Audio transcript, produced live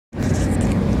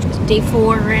day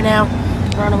 4 right now.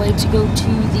 We're on our way to go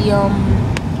to the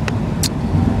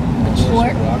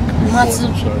port.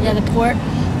 The port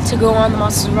to go on the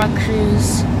Monsters of Rock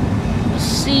cruise. We'll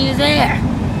see you there.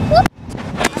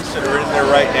 So we're in there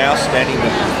right now, standing the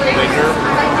winter.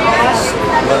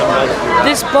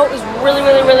 This boat is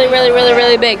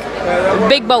really big.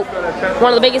 Big boat.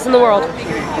 One of the biggest in the world. Does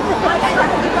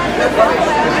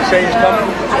it say it's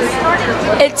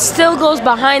coming? It still goes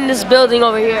behind this building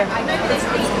over here.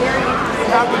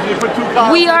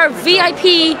 We are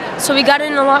VIP, so we got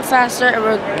in a lot faster and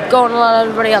we're going a lot of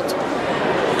everybody else.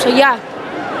 So yeah,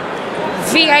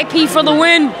 VIP for the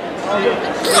win.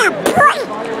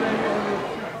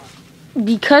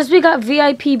 Because we got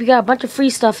VIP, we got a bunch of free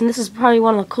stuff, and this is probably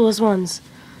one of the coolest ones.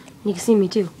 You can see me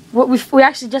too. We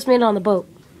actually just made it on the boat.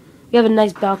 We have a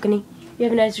nice balcony. We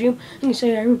have a nice room. Let me show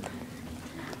you our room.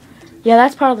 Yeah,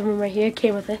 that's part of the room right here. It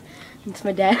came with it. It's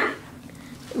my dad.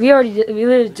 We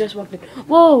literally just walked in.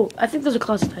 Whoa! I think there's a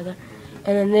closet right there.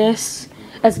 And then this.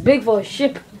 That's big for a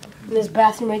ship. And there's a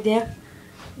bathroom right there.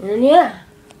 And yeah.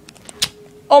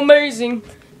 Amazing.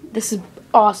 This is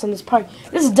awesome. This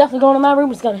is definitely going in my room.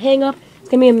 It's gonna hang up. It's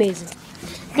gonna be amazing.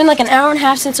 It's been like an hour and a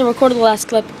half since I recorded the last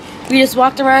clip. We just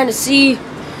walked around to see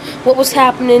what was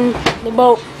happening in the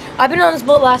boat. I've been on this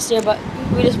boat last year, but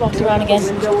we just walked around again.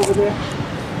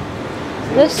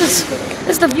 This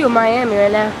is the view of Miami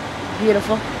right now.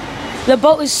 Beautiful. The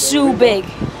boat is so big. I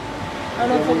don't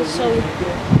know if I can show you.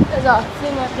 There's a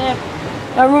thing right there.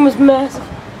 Our room is massive.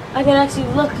 I can actually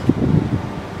look.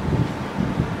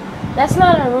 That's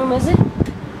not our room, is it?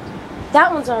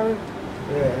 That one's our room.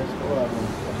 Yeah, it's the room.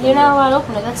 You're not allowed to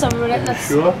open it. That's somebody. That's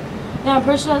sure? Yeah, I'm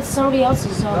pretty sure that's somebody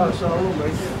else's. No, it's our room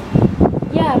right here.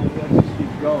 Yeah. You gotta just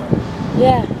keep going.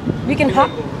 Yeah. We can hop.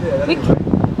 Yeah,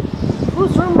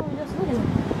 Whose room are we just looking at?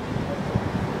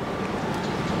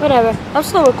 Whatever. I'm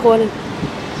still recording.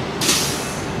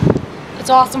 It's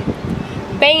awesome.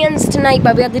 Bands tonight,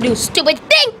 but we have to do a stupid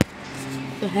thing.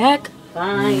 The heck?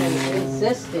 Fine, I'm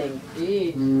insisting.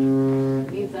 Jeez.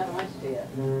 Means that much to you.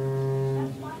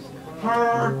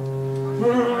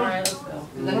 Alright, let's go.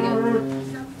 Is that good?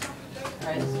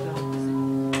 Alright, let's go.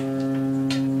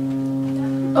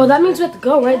 Oh, that means we have to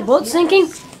go, right? The boat's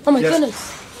sinking? Oh my goodness.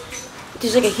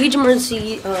 There's like a huge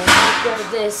emergency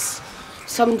with this.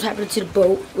 Something's happening to the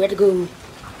boat. We have to go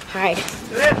hide.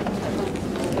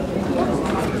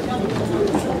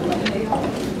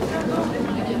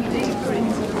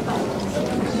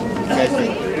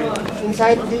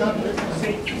 Inside the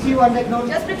C1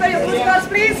 technology. Just prepare your food cards,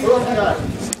 please.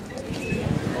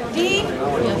 Dean.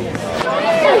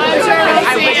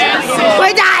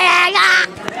 We're dying!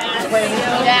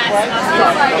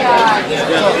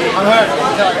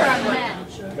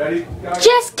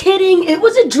 Just kidding. It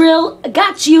was a drill. I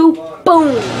got you.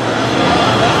 Boom.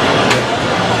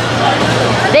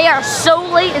 They are so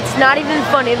late, it's not even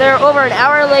funny. They're over an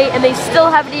hour late and they still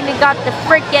haven't even got the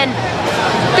freaking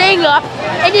thing up.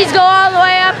 It needs to go all the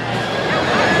way up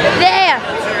there.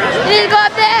 It needs to go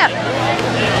up there.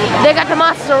 They got the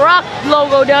Monsters of Rock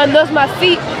logo done. Those are my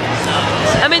feet.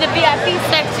 I'm in the VIP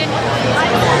section.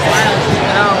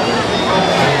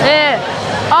 Yeah.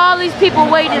 All these people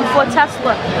waiting for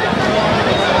Tesla.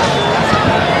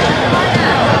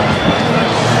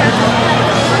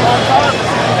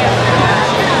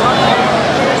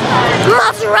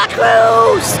 Monsters of Rock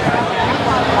cruise!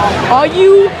 Are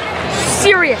you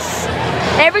serious?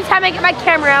 Every time I get my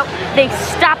camera out, they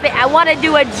stop it. I want to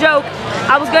do a joke.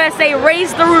 I was gonna say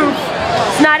raise the roof.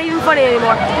 It's not even funny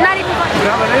anymore. Not even funny.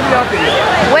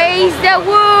 Raise the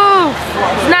roof.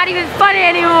 It's not even funny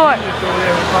anymore.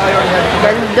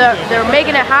 They're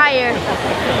making it higher.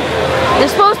 They're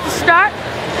supposed to start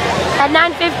at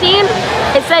 9:15.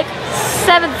 It's like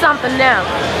 7 something now.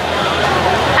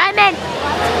 I meant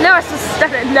no, it's supposed to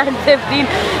start at 9:15.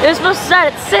 It was supposed to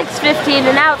start at 6:15,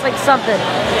 and now it's like something,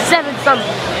 7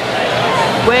 something.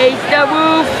 Raise the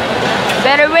roof.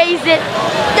 Better raise it.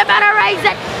 You better raise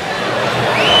it.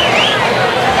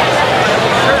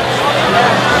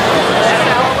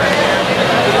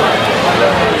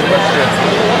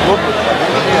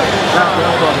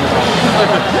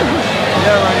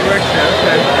 Yeah, Ronnie works there.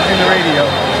 Okay, in the radio.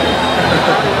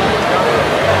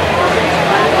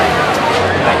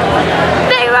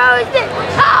 They raised it.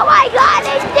 Oh my God,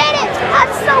 they did it. I'm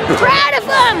so proud of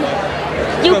them.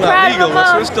 You proud of them,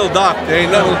 Mom? We're still docked. There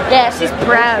ain't nothing. Yeah, she's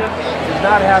proud. She's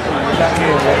not happy with that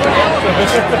here.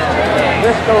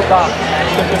 We're still docked.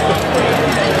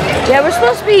 Yeah, we're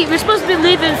supposed to be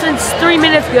leaving since 3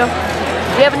 minutes ago.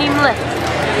 We haven't even left.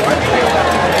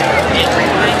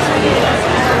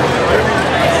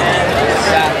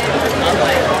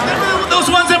 Those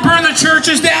ones that burn the the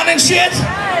churches down and shit?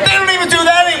 They don't even do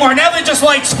that anymore. Now they just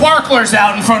light sparklers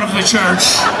out in front of the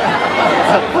church.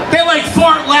 They like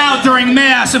fart loud during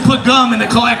mass and put gum in the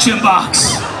collection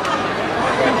box.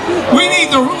 We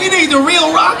need the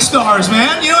real rock stars,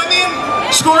 man. You know what I mean?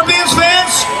 Scorpions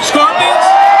fans? Scorpions?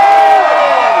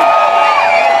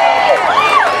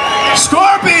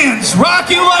 Scorpions! Rock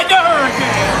you like a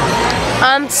hurricane!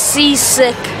 I'm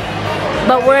seasick,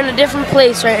 but we're in a different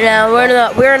place right now.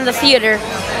 We're in the theater.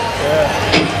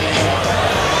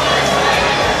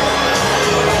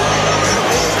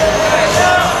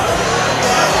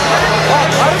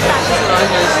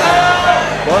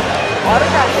 What?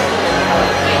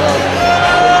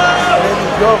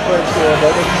 Randy's girlfriend's there,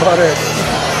 but that's about it.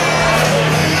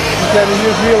 He said he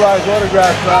just realized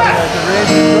autographs not in there.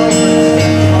 Randy's girlfriend,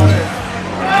 that's about it.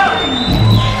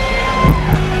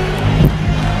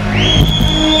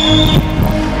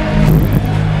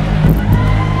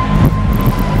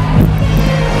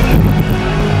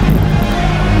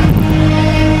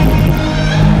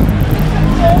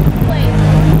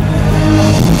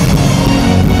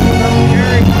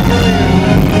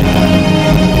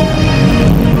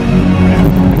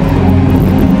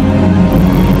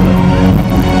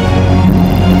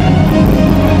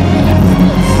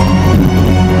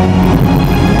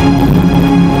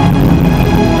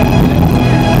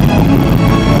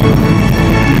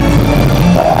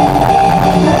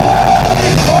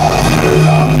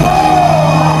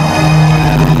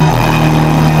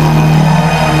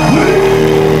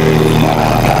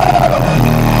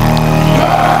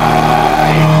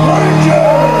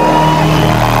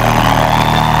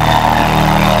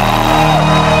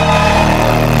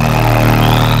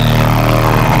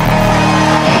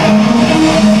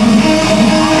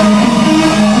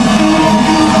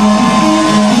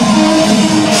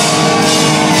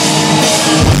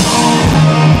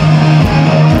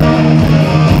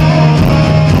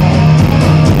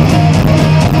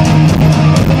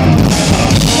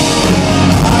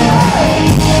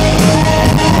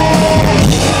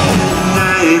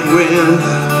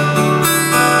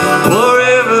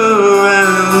 Forever I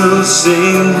will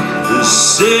sing the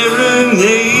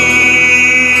serenade.